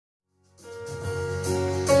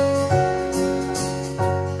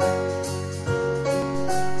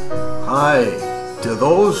to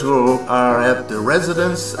those who are at the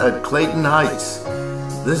residence at Clayton Heights.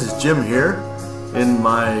 This is Jim here in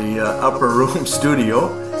my upper room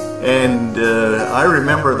studio, and I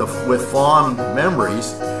remember with fond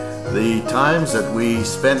memories the times that we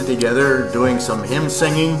spent together doing some hymn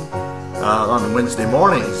singing on Wednesday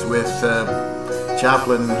mornings with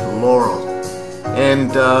Chaplain Laurel,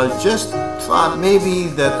 and just thought maybe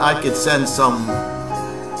that I could send some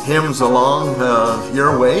hymns along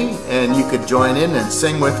your way, and you could join in and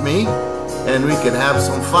sing with me, and we could have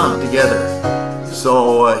some fun together.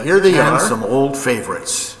 So here they are, some old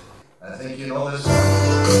favorites. I think you know this one.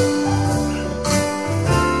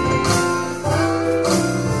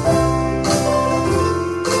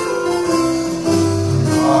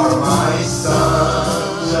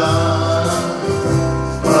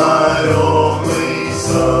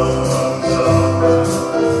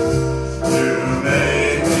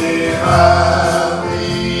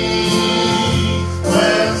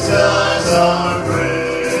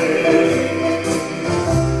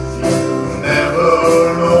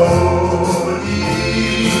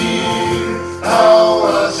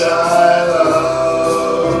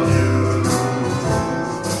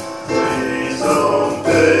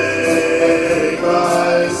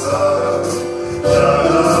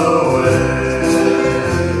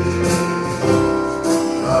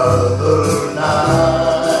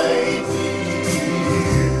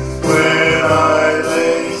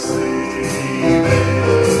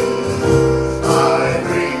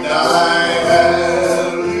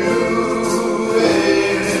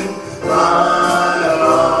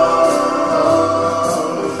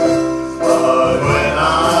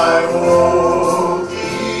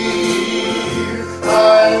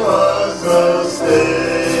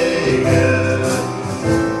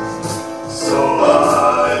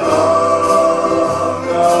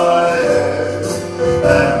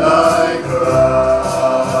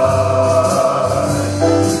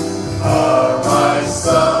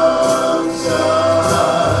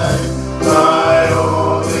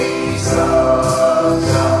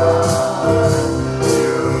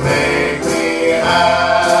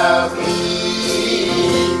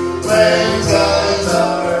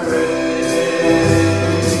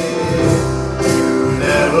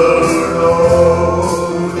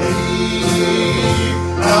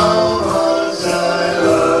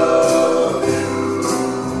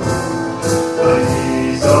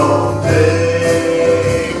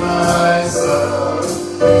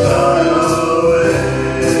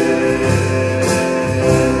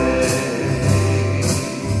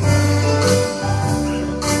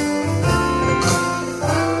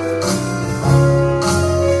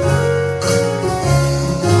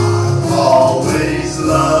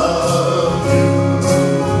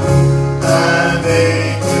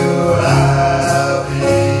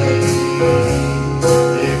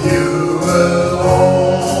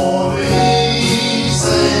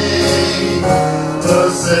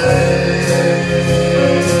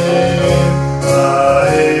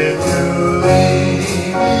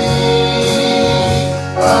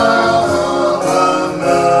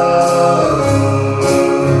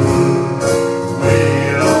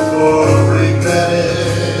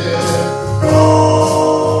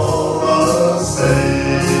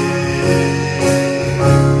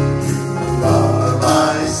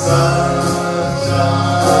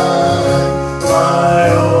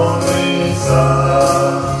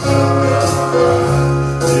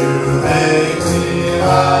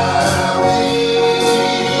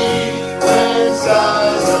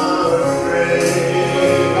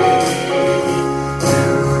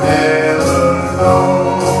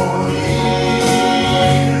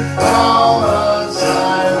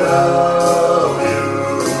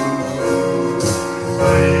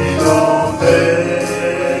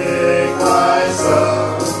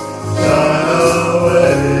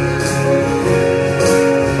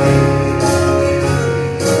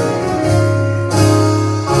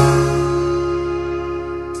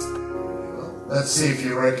 Let's see if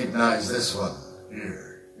you recognize this one.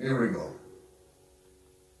 Here we go.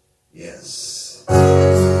 Yes.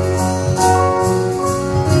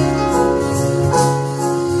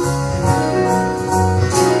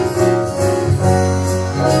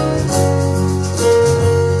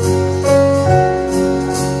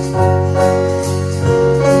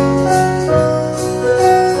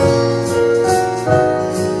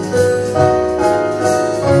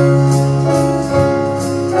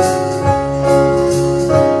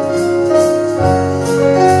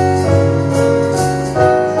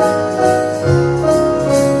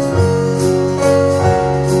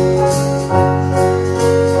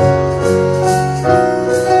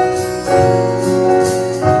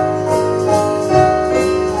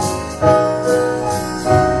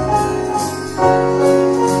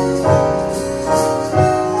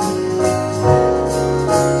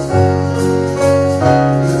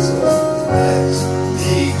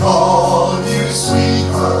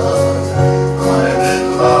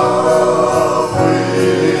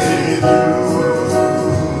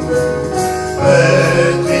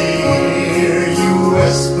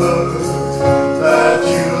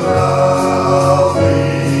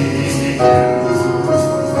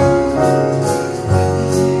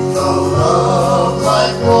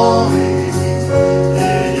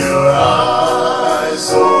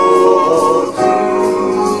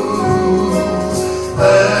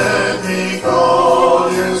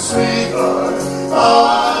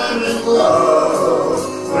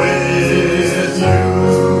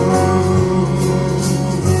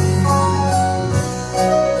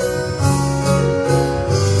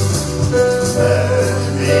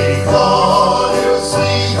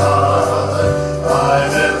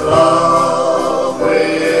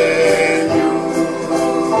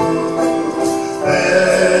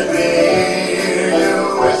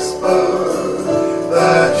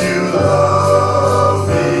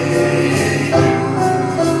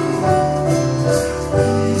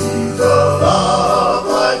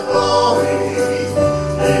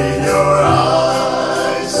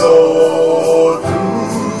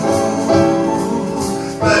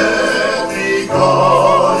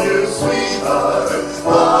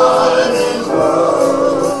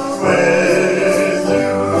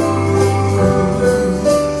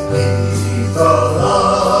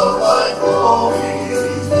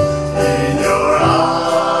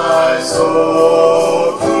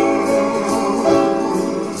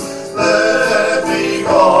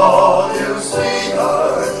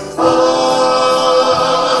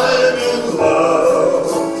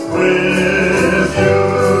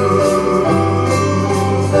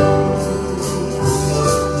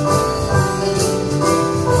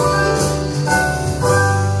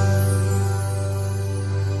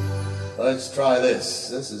 let's try this.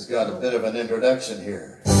 This has got a bit of an introduction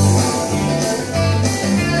here.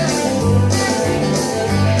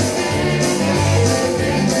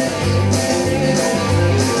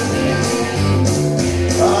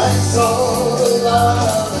 I saw the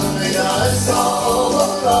light, I saw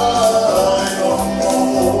the light. No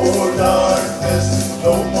more darkness,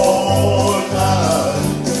 no more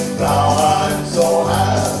night. Now I'm so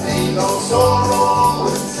happy, no sorrow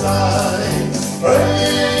inside.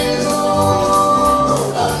 Praise the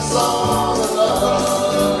Lord, I saw the light.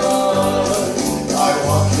 I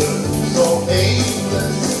wandered so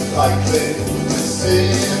aimless, like Clayton with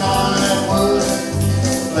sin I would,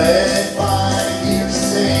 led by dear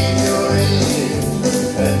Savior in.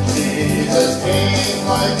 And Jesus came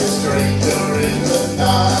like a stranger in the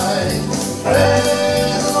night.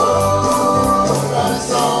 Praise the Lord, I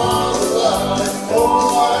saw the light. Oh,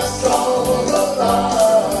 I saw the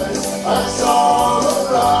light. I saw the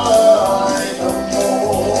light. No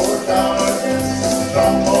more darkness, no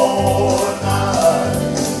more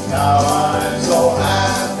night. Now I'm so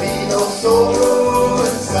happy, no sorrow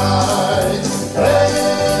inside.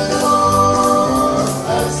 Praise the Lord,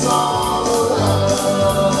 I saw the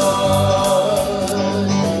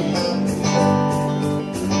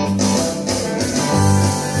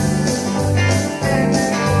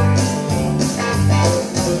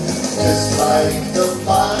just like the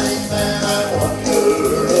blind man, I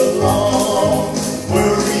wander along.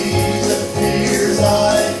 Worries and fears I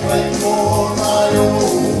claim for my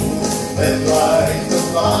own. And like the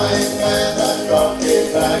blind man, I can't get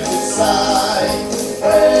back inside.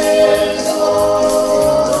 Praise the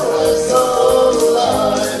Lord, I saw the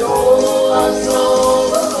light. Oh, I saw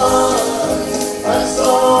the light. I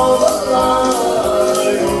saw the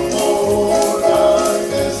light. No more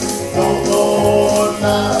darkness, no more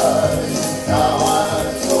night. Now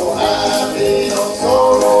I'm so happy, no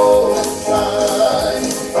sorrow inside.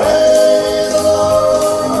 Praise the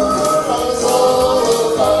Lord, I saw the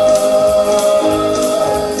light.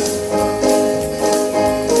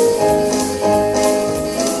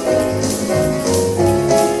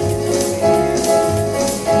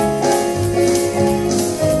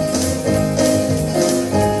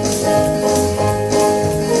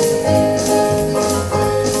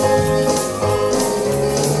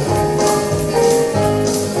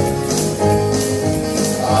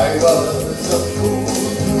 I was a fool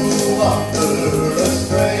to wander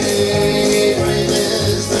astray. Great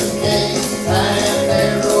is the gate and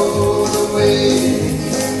narrow the way.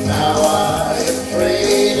 Now I have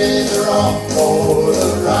traded the wrong for the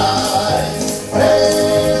right.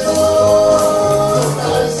 Praise the Lord, I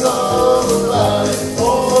saw the light. Oh,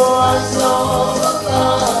 I saw the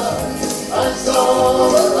light. I saw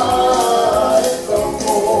the light. No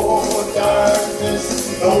more darkness,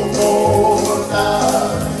 no more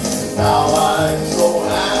night. Now I'm so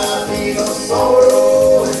happy, no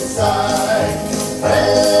sorrow inside.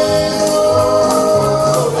 Praise the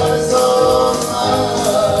Lord, I saw the light.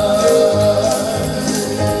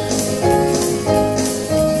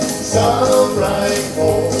 Some bright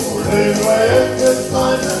morning when the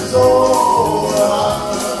blinders over, I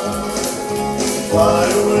fly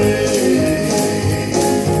away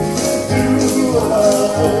to a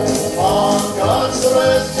home on God's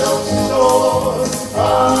celestial shore.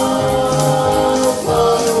 I'll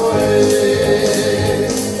fly away.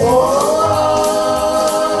 Oh,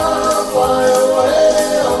 I'll fly away.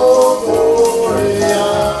 Oh, glory,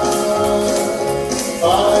 I'll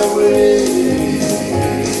fly away.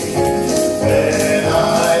 When I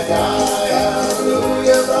die,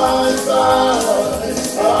 hallelujah, bye bye.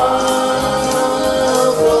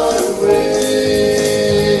 I'll fly away.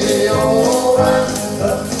 Oh, when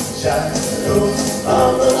the shadows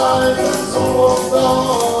of the night are so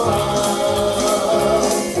gone, I'll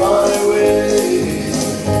fly away.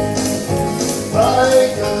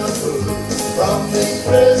 Like a bird from these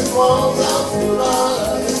prison walls, I'll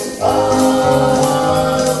fly.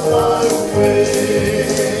 I'll fly away.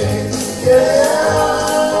 Yeah,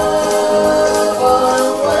 I'll fly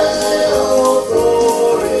away. Oh,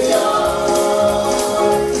 glory, I'll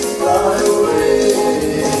fly away.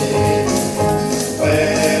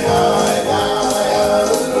 When I die,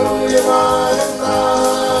 hallelujah, by and by,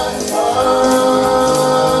 I'll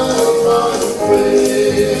fly away.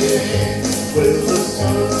 Will the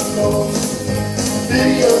sun be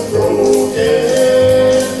unbroken,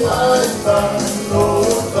 like by,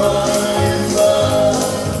 Lord, by and by?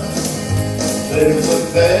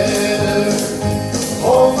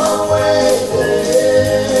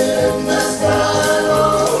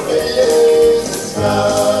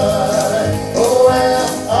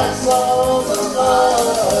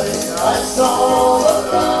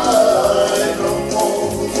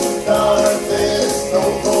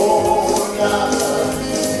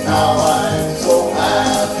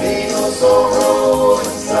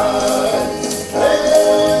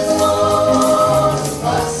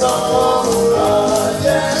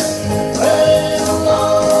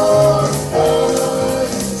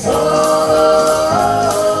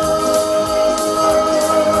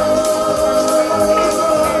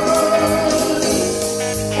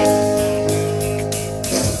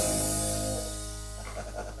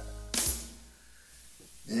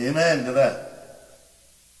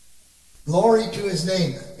 his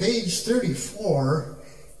name. Page 34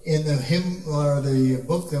 in the hymn or the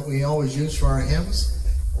book that we always use for our hymns.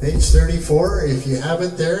 Page 34. If you have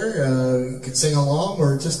it there, you can sing along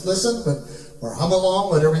or just listen, or hum along,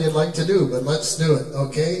 whatever you'd like to do. But let's do it,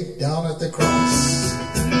 okay? Down at the cross.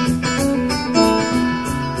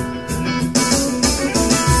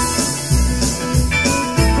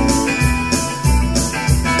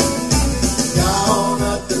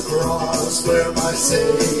 Where my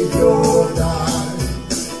Savior died,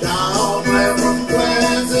 down where from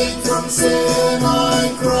cleansing from sin I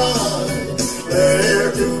cried,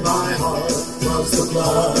 there to my heart was the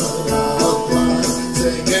blood of Christ,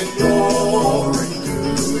 singing glory to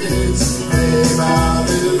His name,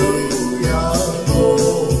 hallelujah,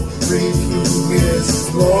 glory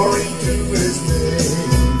to His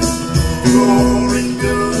name, glory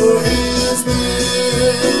to His name,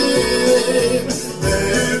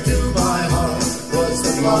 there to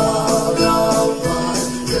blood of Christ,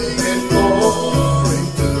 singing glory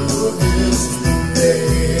to His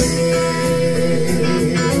name.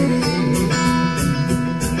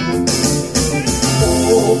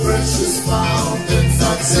 Oh, precious fountains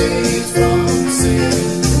that save from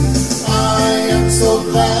sin, I am so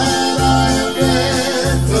glad I have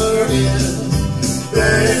entered in.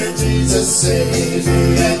 There Jesus saves me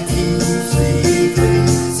and keeps me free,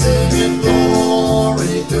 singing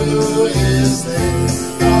glory to His name.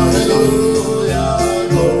 Hallelujah,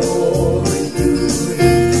 glory to His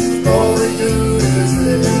name,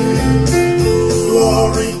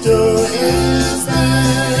 glory to His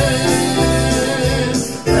name.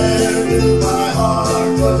 There to my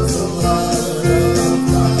heart was the blood of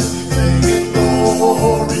God, singing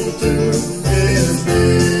glory to His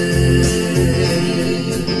name.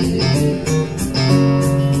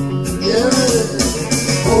 Yeah.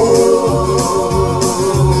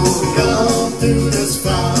 Come to this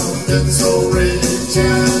fountain so rich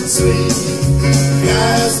and sweet,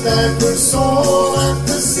 cast backward soul at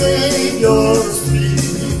the Savior's feet.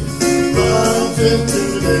 Mountain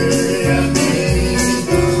today and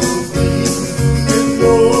angels meet, in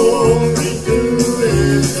glory to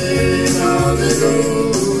His name.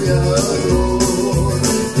 Hallelujah,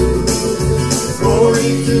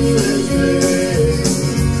 glory to His name,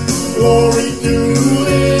 glory to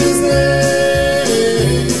His name.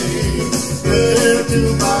 There to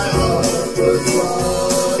my heart was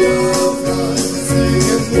blood of God,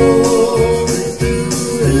 singing glory to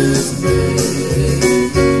His name.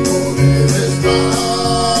 For there is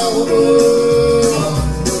power,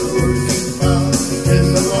 wonder-working power in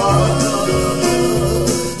the blood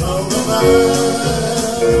of the Lamb.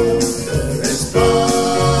 There is power,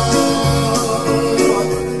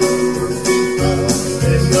 wonder-working power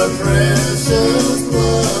in the precious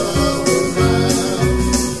blood of the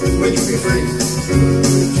Lamb. Would you be free?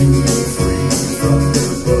 Would you be free from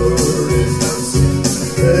your burden of sin?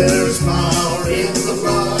 There's power in the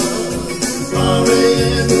blood, power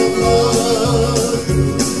in the blood.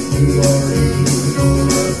 You are evil,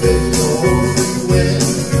 a victory win.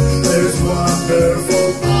 There's wonderful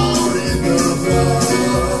power in the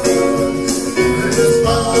blood. There's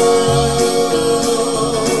power,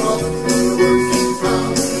 working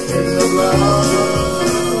power in the blood.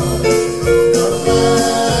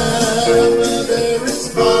 There is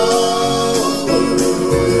power,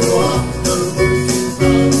 wonder-working power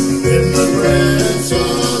in the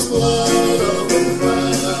precious blood of the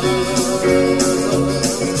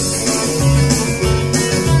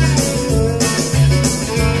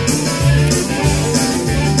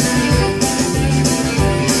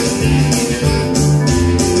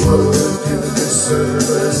Would you do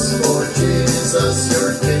service for Jesus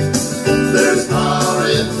your King? There's power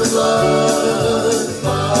in the blood,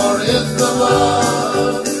 power in the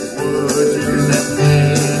blood. Would you let me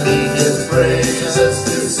His praises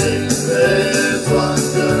to sing? There's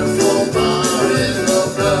wonderful power in the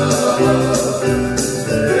blood.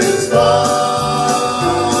 There's power,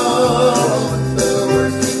 the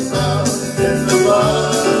working power in the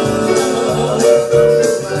blood of the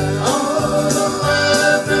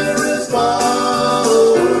Lamb. There is power,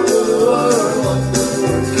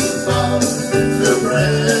 wonder-working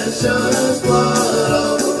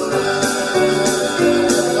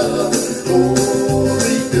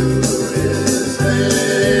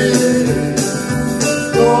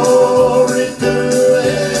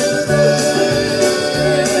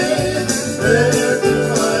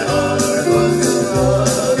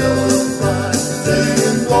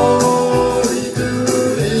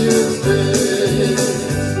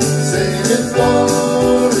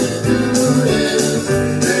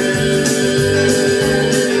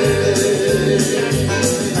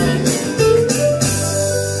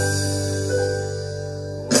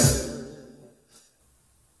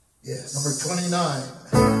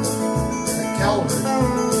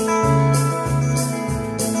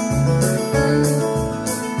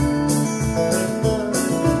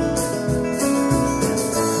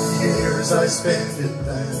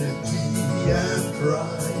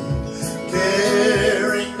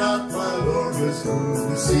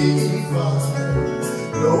crucified,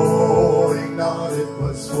 knowing not it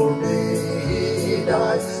was for me he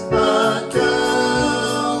died at Calvary.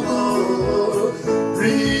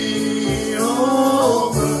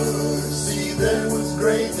 Oh, mercy there was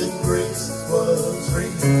great and grace was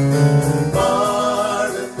free,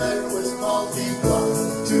 pardon there was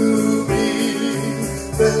multiplied to me.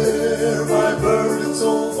 There my burden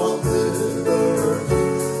soul found liberty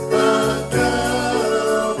at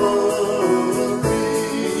Calvary.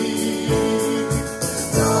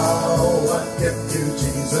 Now I give you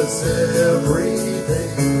Jesus every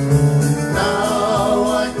day. Now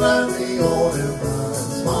I gladly own him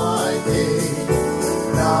as my King.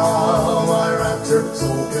 Now my raptured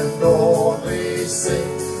soul can only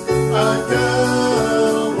sing at Calvary.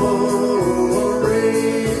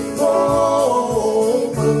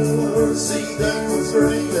 Oh, mercy that was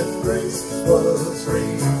great and grace was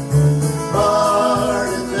free,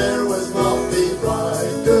 pardon there was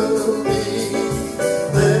multiplied to me.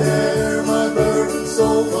 There my burden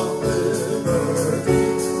soul found liberty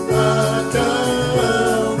at Calvary.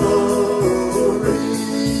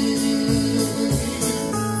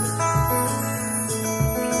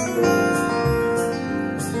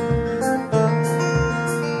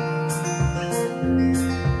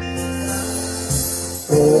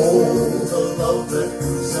 Oh, the love that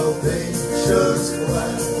grew salvation's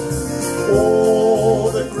plan.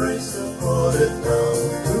 Oh, the grace that brought it down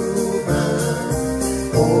to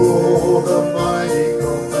man. Oh, the mighty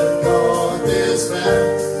growth that God is man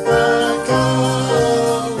at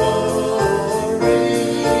Calvary.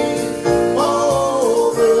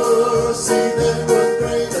 Oh, mercy that was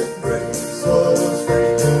great and grace was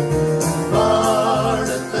free,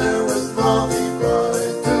 pardon there was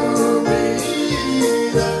multiplied to me.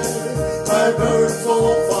 My burden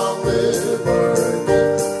soul found liberty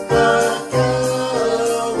at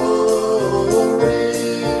Calvary.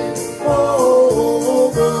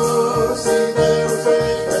 Oh, mercy there was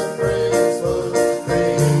great and grace was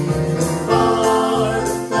free,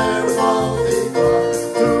 pardon there was multiplied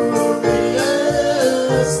to me.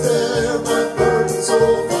 Yes, there my burden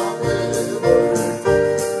soul